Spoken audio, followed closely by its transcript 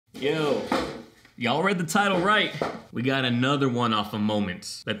Yo, y'all read the title right. We got another one off of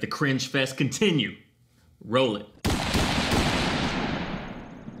Moments. Let the cringe fest continue. Roll it.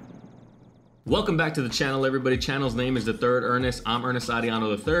 Welcome back to the channel, everybody. Channel's name is The Third Ernest. I'm Ernest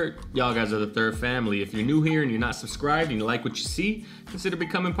Adiano III. Y'all guys are the third family. If you're new here and you're not subscribed and you like what you see, consider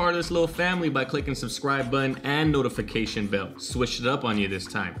becoming part of this little family by clicking subscribe button and notification bell. Switch it up on you this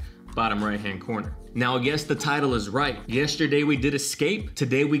time. Bottom right hand corner. Now, I guess the title is right. Yesterday we did Escape,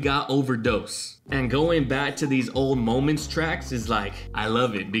 today we got Overdose. And going back to these old Moments tracks is like, I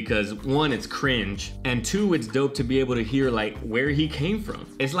love it because one, it's cringe, and two, it's dope to be able to hear like where he came from.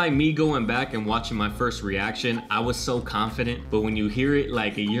 It's like me going back and watching my first reaction. I was so confident, but when you hear it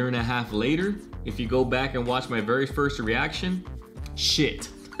like a year and a half later, if you go back and watch my very first reaction, shit.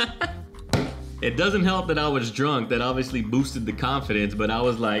 It doesn't help that I was drunk. That obviously boosted the confidence, but I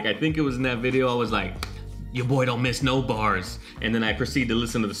was like, I think it was in that video, I was like, your boy don't miss no bars. And then I proceeded to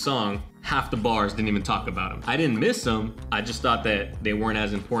listen to the song. Half the bars didn't even talk about them. I didn't miss them. I just thought that they weren't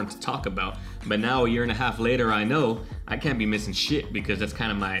as important to talk about. But now a year and a half later, I know I can't be missing shit because that's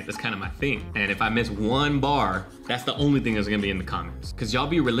kind of my thing. And if I miss one bar, that's the only thing that's gonna be in the comments. Cause y'all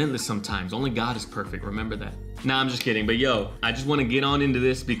be relentless sometimes. Only God is perfect, remember that. Nah, I'm just kidding. But yo, I just wanna get on into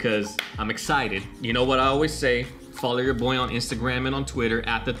this because I'm excited. You know what I always say? Follow your boy on Instagram and on Twitter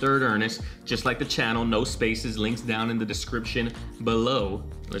at TheThirdErnest. Just like the channel, no spaces, links down in the description below.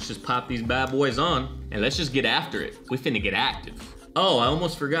 Let's just pop these bad boys on and let's just get after it. We finna get active. Oh, I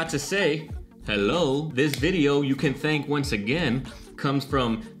almost forgot to say, hello. This video you can thank once again comes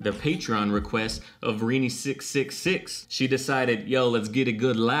from the Patreon request of Rini666. She decided, yo, let's get a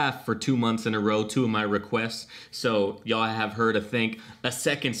good laugh for 2 months in a row, 2 of my requests. So y'all have her to thank a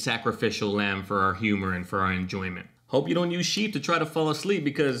second sacrificial lamb for our humor and for our enjoyment. Hope you don't use sheep to try to fall asleep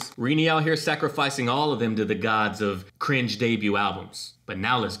because Rini out here sacrificing all of them to the gods of cringe debut albums. But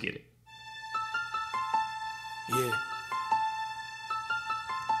now let's get it. Yeah.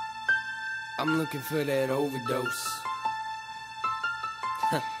 I'm looking for that overdose.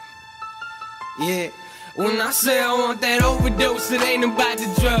 Yeah, when I say I want that overdose, it ain't about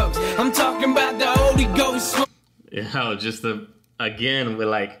the drugs. I'm talking about the Holy Ghost. Yeah, just again, with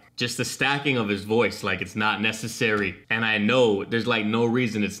like, just the stacking of his voice, like it's not necessary. And I know there's like no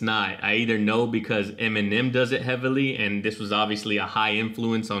reason it's not. I either know because Eminem does it heavily, and this was obviously a high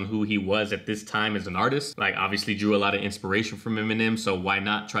influence on who he was at this time as an artist. Like obviously drew a lot of inspiration from Eminem, so why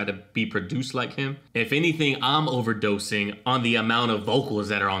not try to be produced like him? If anything, I'm overdosing on the amount of vocals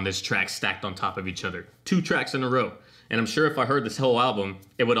that are on this track stacked on top of each other. 2 tracks in a row. And I'm sure if I heard this whole album,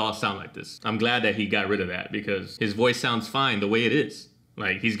 it would all sound like this. I'm glad that he got rid of that because his voice sounds fine the way it is.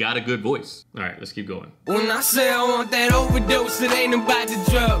 Like, he's got a good voice. All right, let's keep going. When I say I want that overdose, it ain't about the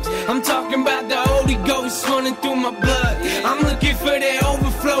drugs. I'm talking about the Holy Ghost running through my blood. I'm looking for that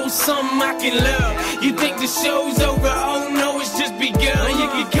overflow, something I can love. You think the show's over? Oh no, it's just begun. You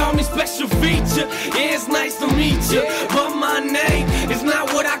can call me special feature. Yeah, it's nice to meet you, but my name is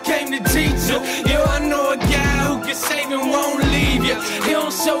not what I came to teach you. Yo, I know a guy who can save and won't leave you. He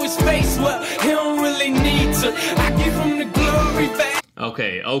don't show his face, well, he don't really need to. I give him the glory back.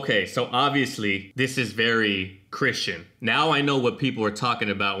 Okay, so obviously this is very Christian. Now I know what people are talking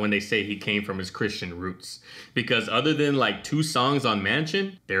about when they say he came from his Christian roots. Because other than like 2 songs on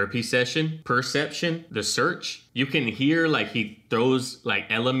Mansion, Therapy Session, Perception, The Search, you can hear like he throws like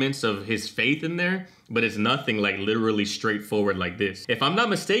elements of his faith in there, but it's nothing like literally straightforward like this. If I'm not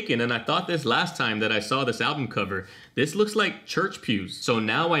mistaken, and I thought this last time that I saw this album cover, this looks like church pews. So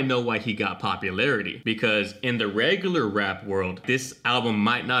now I know why he got popularity, because in the regular rap world, this album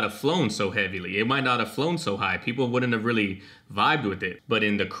might not have flown so heavily. It might not have flown so high. People wouldn't have really vibed with it. But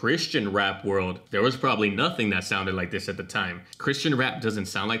in the Christian rap world, there was probably nothing that sounded like this at the time. Christian rap doesn't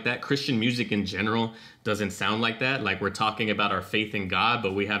sound like that. Christian music in general doesn't sound like that. Like we're talking about our faith in God,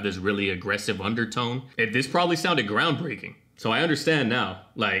 but we have this really aggressive undertone. This probably sounded groundbreaking. So I understand now.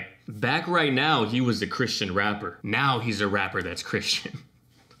 Like back right now, he was a Christian rapper. Now he's a rapper that's Christian.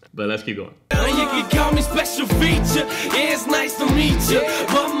 But let's keep going. You can call me special feature. Yeah, it's nice to meet you,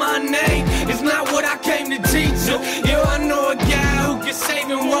 but my name is not what I came to teach you. Yo, I know a guy who can save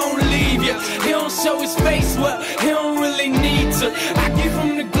and won't leave you. He don't show his face, well, he don't really need to. I give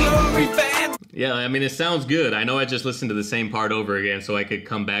him the glory for everything. Yeah, I mean, it sounds good. I know I just listened to the same part over again so I could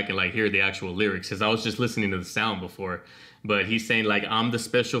come back and like hear the actual lyrics, because I was just listening to the sound before. But he's saying like, I'm the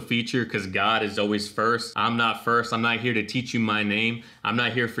special feature because God is always first. I'm not first. I'm not here to teach you my name. I'm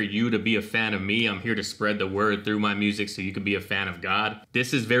not here for you to be a fan of me. I'm here to spread the word through my music so you can be a fan of God.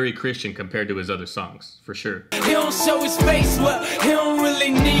 This is very Christian compared to his other songs, for sure. He don't show his face, well, he don't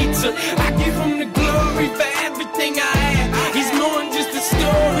really need to. I give him the glory for everything I have. He's more than just a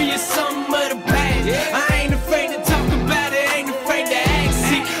story.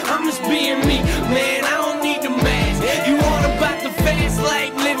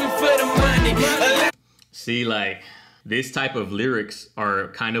 See, like, this type of lyrics are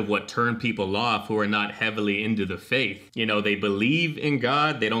kind of what turn people off who are not heavily into the faith. You know, they believe in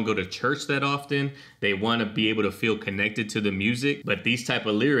God, they don't go to church that often, they want to be able to feel connected to the music. But these type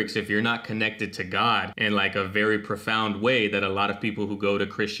of lyrics, if you're not connected to God in like a very profound way that a lot of people who go to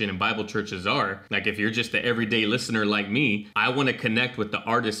Christian and Bible churches are, like if you're just the everyday listener like me, I want to connect with the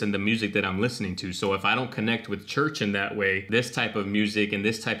artist and the music that I'm listening to. So if I don't connect with church in that way, this type of music and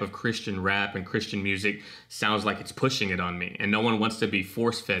this type of Christian rap and Christian music sounds like it's pushing it on me, and no one wants to be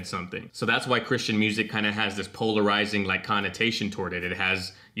force-fed something. So that's why Christian music kind of has this polarizing like connotation toward it. It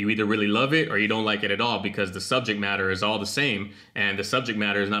has, you either really love it or you don't like it at all, because the subject matter is all the same, and the subject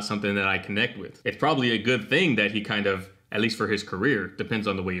matter is not something that I connect with. It's probably a good thing that he kind of, at least for his career, depends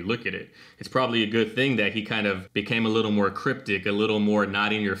on the way you look at it. It's probably a good thing that he kind of became a little more cryptic, a little more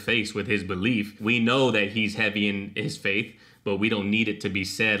not in your face with his belief. We know that he's heavy in his faith, but we don't need it to be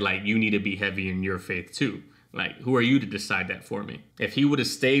said like you need to be heavy in your faith too. Like, who are you to decide that for me? If he would have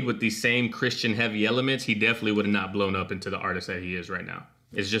stayed with these same Christian heavy elements, he definitely would have not blown up into the artist that he is right now.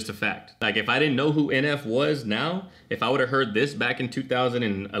 It's just a fact. Like, if I didn't know who NF was now, if I would have heard this back in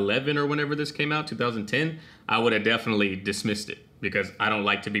 2011 or whenever this came out, 2010, I would have definitely dismissed it, because I don't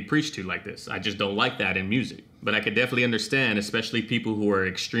like to be preached to like this. I just don't like that in music. But I could definitely understand, especially people who are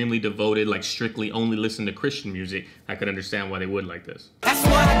extremely devoted, like strictly only listen to Christian music, I could understand why they would like this. That's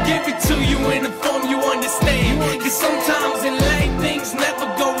why I give it to you in a form you understand. Cause sometimes in life things never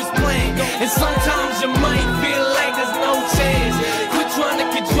go as planned. And sometimes you might feel like there's no chance. Quit trying to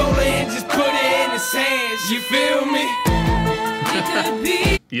control it and just put it in his hands. You feel me?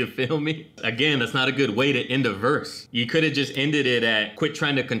 You feel me? Again, that's not a good way to end a verse. You could have just ended it at quit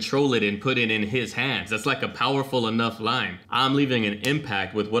trying to control it and put it in his hands. That's like a powerful enough line. I'm leaving an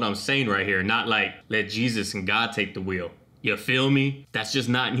impact with what I'm saying right here, not like let Jesus and God take the wheel. You feel me? That's just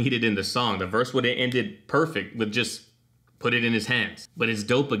not needed in the song. The verse would have ended perfect with just put it in his hands. But it's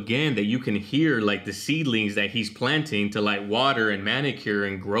dope again that you can hear like the seedlings that he's planting to like water and manicure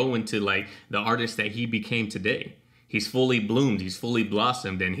and grow into like the artist that he became today. He's fully bloomed, he's fully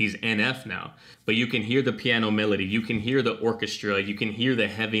blossomed, and he's NF now. But you can hear the piano melody, you can hear the orchestra, you can hear the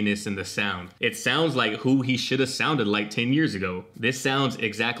heaviness in the sound. It sounds like who he should have sounded like 10 years ago. This sounds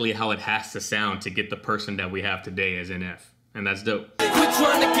exactly how it has to sound to get the person that we have today as NF. And that's dope. Quit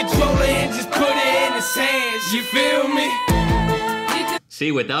trying to control it and just put it in his hands. You feel me?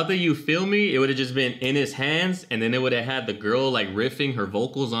 See, without the you feel me, it would have just been in his hands, and then it would have had the girl like riffing her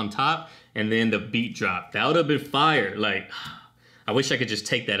vocals on top, and then the beat drop. That would have been fire. Like, I wish I could just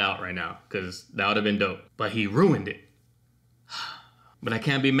take that out right now, because that would have been dope. But he ruined it. But I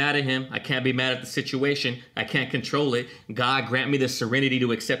can't be mad at him. I can't be mad at the situation. I can't control it. God grant me the serenity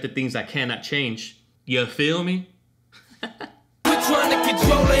to accept the things I cannot change. You feel me? Quit trying to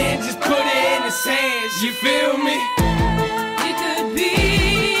control it and just put it in his hands. You feel me? It could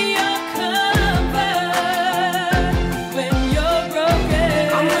be your comfort when you're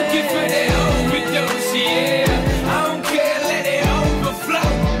broken. I'm looking for that overdose, yeah. I don't care, let it overflow.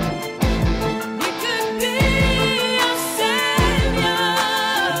 It could be your savior,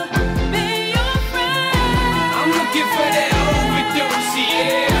 be your friend. I'm looking for that overdose,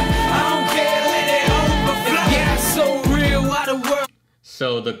 yeah. I don't care, let it overflow. Yeah, it's so real, why the world.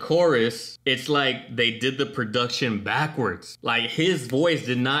 So the chorus, it's like they did the production backwards. Like his voice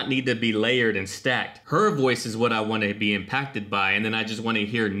did not need to be layered and stacked. Her voice is what I want to be impacted by. And then I just want to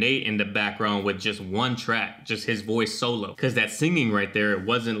hear Nate in the background with just one track, just his voice solo. Because that singing right there, it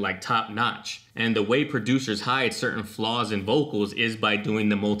wasn't like top notch. And the way producers hide certain flaws in vocals is by doing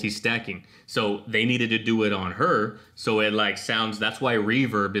the multi-stacking. So they needed to do it on her, so it like sounds, that's why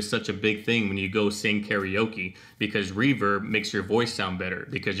reverb is such a big thing when you go sing karaoke, because reverb makes your voice sound better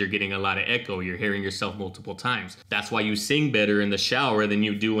because you're getting a lot of echo, you're hearing yourself multiple times. That's why you sing better in the shower than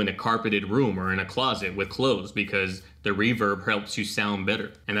you do in a carpeted room or in a closet with clothes, because the reverb helps you sound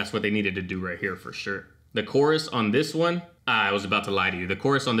better. And that's what they needed to do right here for sure. The chorus on this one, I was about to lie to you. The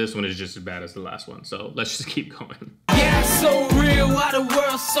chorus on this one is just as bad as the last one. So let's just keep going. Yeah, it's so real, why the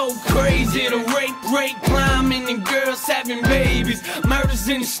world's so crazy. The rate, climbing, and girls having babies. Murders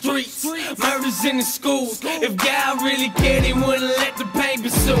in the streets, murders in the schools. If God really cared, he wouldn't let the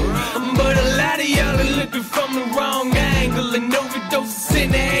papers sue. But a lot of y'all are looking from the wrong angle. And overdoses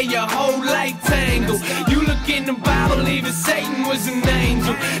in the air, your whole life tangled. You look in the Bible, even Satan was an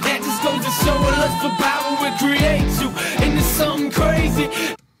angel. That just goes to show a lust for power will create you. And it's something crazy.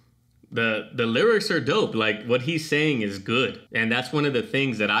 The lyrics are dope. Like, what he's saying is good. And that's one of the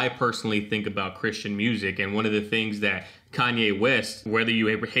things that I personally think about Christian music, and one of the things that Kanye West, whether you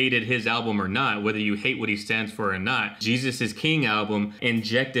ever hated his album or not, whether you hate what he stands for or not, Jesus is King album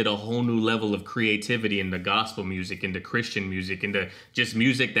injected a whole new level of creativity into gospel music, into Christian music, into just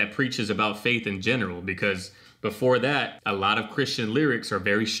music that preaches about faith in general. Because before that, a lot of Christian lyrics are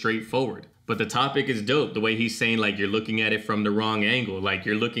very straightforward. But the topic is dope. The way he's saying, like, you're looking at it from the wrong angle. Like,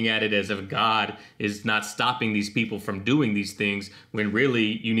 you're looking at it as if God is not stopping these people from doing these things, when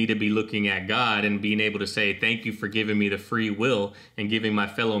really you need to be looking at God and being able to say, thank you for giving me the free will and giving my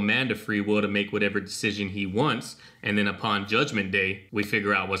fellow man the free will to make whatever decision he wants. And then upon judgment day, we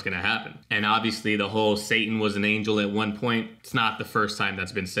figure out what's going to happen. And obviously the whole Satan was an angel at one point. It's not the first time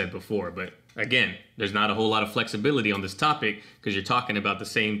that's been said before, but again, there's not a whole lot of flexibility on this topic because you're talking about the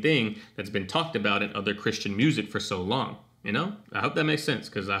same thing that's been talked about in other Christian music for so long. You know? I hope that makes sense,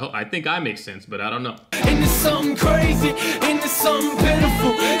 because I think I make sense, but I don't know. Into something crazy, into something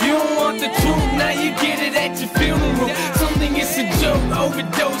pitiful. You don't want the truth, now you get it at your funeral. Something is a joke,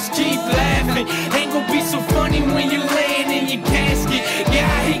 overdose, keep laughing. Ain't gonna be so funny when you're laying in your casket.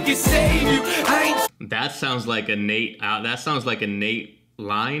 Yeah, he can save you. That sounds like a Nate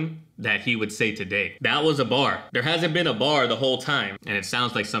line that he would say today. That was a bar. There hasn't been a bar the whole time, and it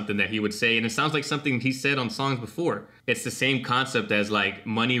sounds like something that he would say, and it sounds like something he said on songs before. It's the same concept as, like,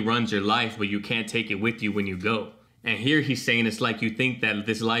 money runs your life, but you can't take it with you when you go. And here he's saying it's like you think that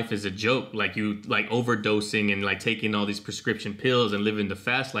this life is a joke, like you like overdosing and like taking all these prescription pills and living the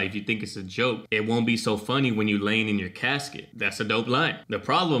fast life. You think it's a joke. It won't be so funny when you laying in your casket. That's a dope line. The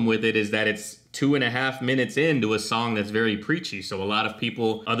problem with it is that it's 2.5 minutes into a song that's very preachy. So a lot of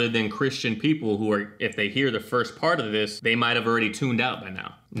people, other than Christian people, who are, if they hear the first part of this, they might have already tuned out by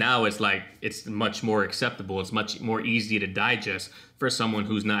now. Now it's like, it's much more acceptable. It's much more easy to digest for someone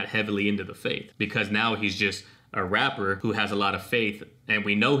who's not heavily into the faith, because now he's just a rapper who has a lot of faith, and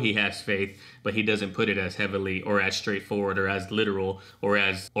we know he has faith, but he doesn't put it as heavily or as straightforward or as literal or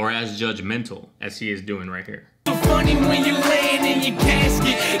as judgmental as he is doing right here. So funny when you're laying in your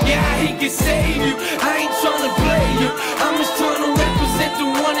casket. Yeah, he can save you. I ain't trying to play you. I'm just trying to represent the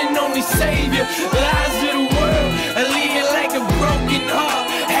one and only savior. Lies of the world, I leave you like a broken heart.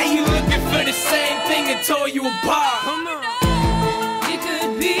 Hey, you looking for the same thing that tore you apart? Come on. It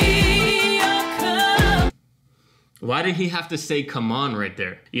could be. Why did he have to say come on right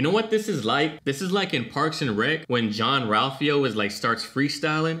there? You know what this is like? This is like in Parks and Rec when John Ralphio is like starts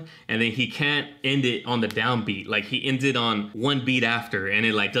freestyling and then he can't end it on the downbeat. Like he ends it on one beat after and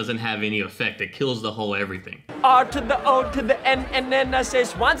it like doesn't have any effect. It kills the whole everything. R to the O to the N, and then I say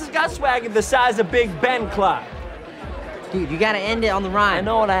Swanson's got swagger the size of Big Ben Club. Dude, you gotta end it on the rhyme. I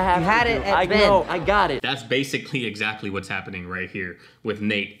know what I have You had to it do. at I Ben. know, I got it. That's basically exactly what's happening right here with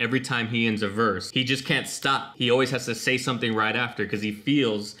Nate. Every time he ends a verse, he just can't stop. He always has to say something right after because he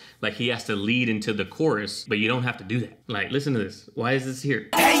feels like he has to lead into the chorus, but you don't have to do that. Like, listen to this. Why is this here?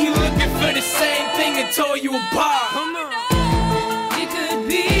 Hey, you looking for the same thing that tore you apart? Come on. It could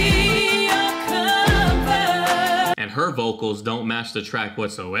be your cover. And her vocals don't match the track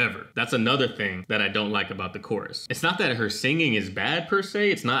whatsoever. That's another thing that I don't like about the chorus. It's not that her singing is bad per se.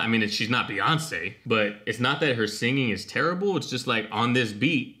 It's not, I mean, she's not Beyonce, but it's not that her singing is terrible. It's just like on this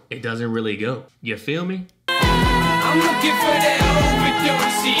beat, it doesn't really go. You feel me? I'm looking for that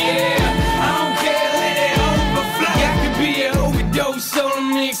overdose, yeah. I don't care, let it overflow. Yeah, I could be an overdose, so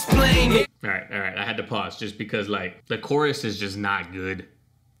let me explain it. All right, I had to pause just because like the chorus is just not good.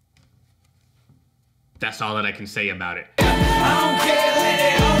 That's all that I can say about it. I don't care, let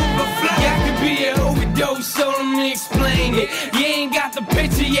it overflow. Yeah, I could be an overdose, so let me explain it. You ain't got the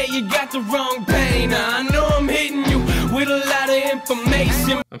picture, yeah, you got the wrong painter. I know I'm hitting you with a lot of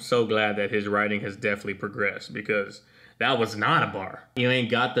information. I'm so glad that his writing has definitely progressed because that was not a bar. You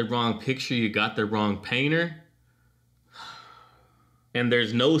ain't got the wrong picture, you got the wrong painter. And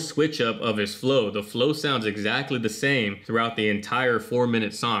there's no switch up of his flow. The flow sounds exactly the same throughout the entire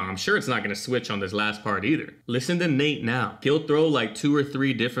 4-minute song. I'm sure it's not gonna switch on this last part either. Listen to Nate now. He'll throw like 2 or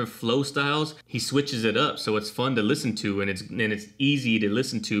 3 different flow styles. He switches it up so it's fun to listen to and it's easy to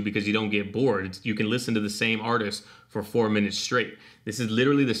listen to because you don't get bored. You can listen to the same artist for 4 minutes straight. This is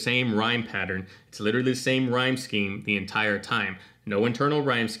literally the same rhyme pattern. It's literally the same rhyme scheme the entire time. No internal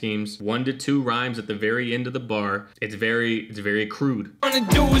rhyme schemes, 1 to 2 rhymes at the very end of the bar. It's very crude. What I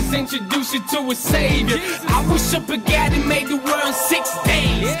wanna do is introduce you to a savior. I wish up a guy that made the world in 6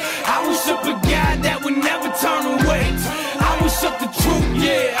 days. I wish up a guy that would never turn away. I wish up the truth,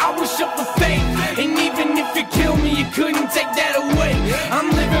 yeah, I wish up the faith. And even if you kill me, you couldn't take that away. I'm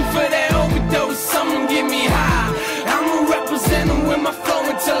living for that overdose, someone get me high. I'ma represent him with my flow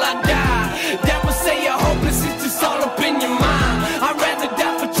until I die.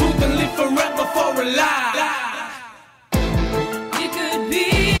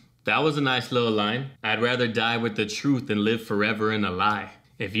 That was a nice little line. I'd rather die with the truth than live forever in a lie.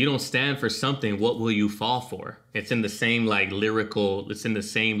 If you don't stand for something, what will you fall for? It's in the same lyrical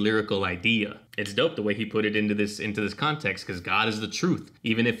idea. It's dope the way he put it into this context, because God is the truth.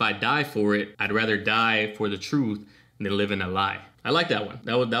 Even if I die for it, I'd rather die for the truth than live in a lie. I like that one.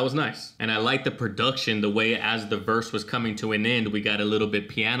 That was nice. And I like the production, the way as the verse was coming to an end, we got a little bit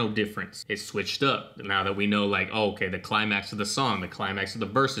piano difference. It switched up. Now that we know okay, the climax of the song, the climax of the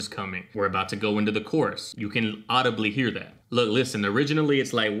verse is coming. We're about to go into the chorus. You can audibly hear that. Look, listen, originally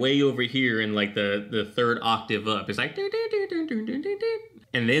it's way over here in the third octave up. It's like,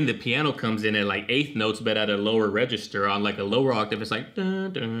 and then the piano comes in at eighth notes, but at a lower register on a lower octave. It's like,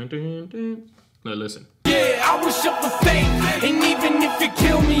 dun, dun, dun, dun. Now listen. Yeah, I wish up for faith, and even if you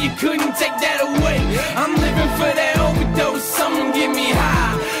kill me, you couldn't take that away. I'm living for that overdose, someone get me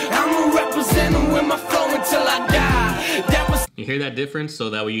high. I'ma represent them with my flow until I die. That was. You hear that difference? So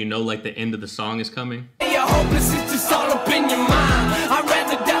that way you know the end of the song is coming. You're hopeless, it's just all up in your mind. I'd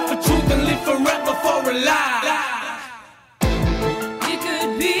rather die for truth than live forever for a lie. It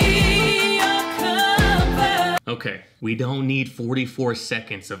could be your cover. Okay, we don't need 44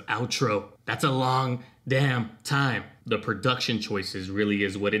 seconds of outro. That's a long damn time. The production choices really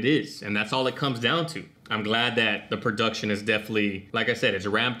is what it is, and that's all it comes down to. I'm glad that the production is definitely, like I said, it's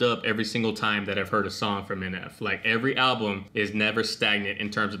ramped up every single time that I've heard a song from NF. Every album is never stagnant in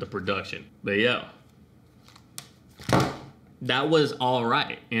terms of the production. But yo, that was all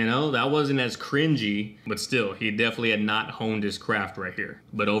right, that wasn't as cringy, but still, he definitely had not honed his craft right here.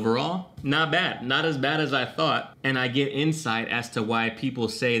 But overall, not bad, not as bad as I thought. And I get insight as to why people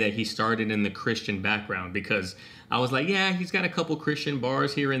say that he started in the Christian background, because I was like, yeah, he's got a couple Christian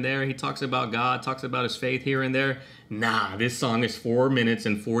bars here and there. He talks about God, talks about his faith here and there. Nah, this song is 4 minutes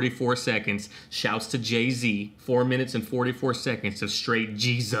and 44 seconds. Shouts to Jay-Z, 4 minutes and 44 seconds of straight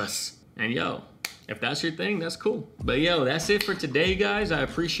Jesus. And yo, if that's your thing, that's cool. But yo, that's it for today, guys. I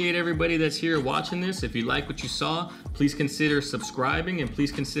appreciate everybody that's here watching this. If you like what you saw, please consider subscribing, and please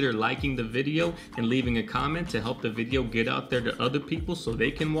consider liking the video and leaving a comment to help the video get out there to other people so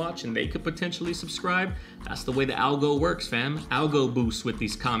they can watch and they could potentially subscribe. That's the way the algo works, fam. Algo boosts with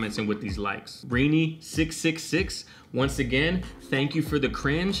these comments and with these likes. Breeny666, once again, thank you for the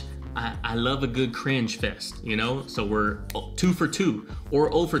cringe. I love a good cringe fest, So we're 2 for 2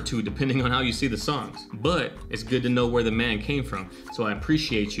 or 0 for 2, depending on how you see the songs. But it's good to know where the man came from. So I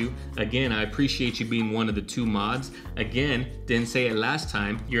appreciate you. Again, I appreciate you being one of the 2 mods. Again, didn't say it last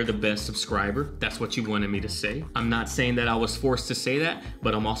time, you're the best subscriber. That's what you wanted me to say. I'm not saying that I was forced to say that,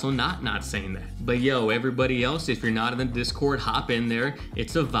 but I'm also not saying that. But yo, everybody else, if you're not in the Discord, hop in there.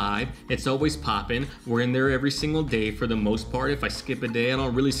 It's a vibe. It's always popping. We're in there every single day for the most part. If I skip a day, I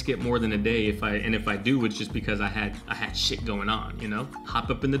don't really skip more than a day. If I do, it's just because I had shit going on, Hop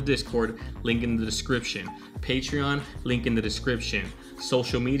up in the Discord, link in the description. Patreon, link in the description.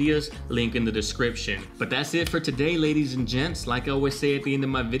 Social medias, link in the description. But that's it for today, ladies and gents. Like I always say at the end of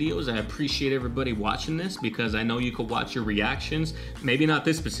my videos, I appreciate everybody watching this, because I know you could watch your reactions. Maybe not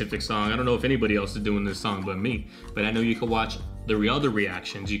this specific song. I don't know if anybody else is doing this song but me. But I know you could watch the other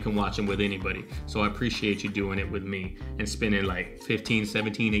reactions. You can watch them with anybody. So I appreciate you doing it with me and spending 15,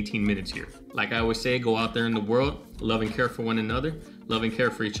 17, 18 minutes here. Like I always say, go out there in the world, love and care for one another, love and care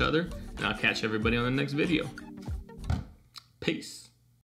for each other, and I'll catch everybody on the next video. Peace.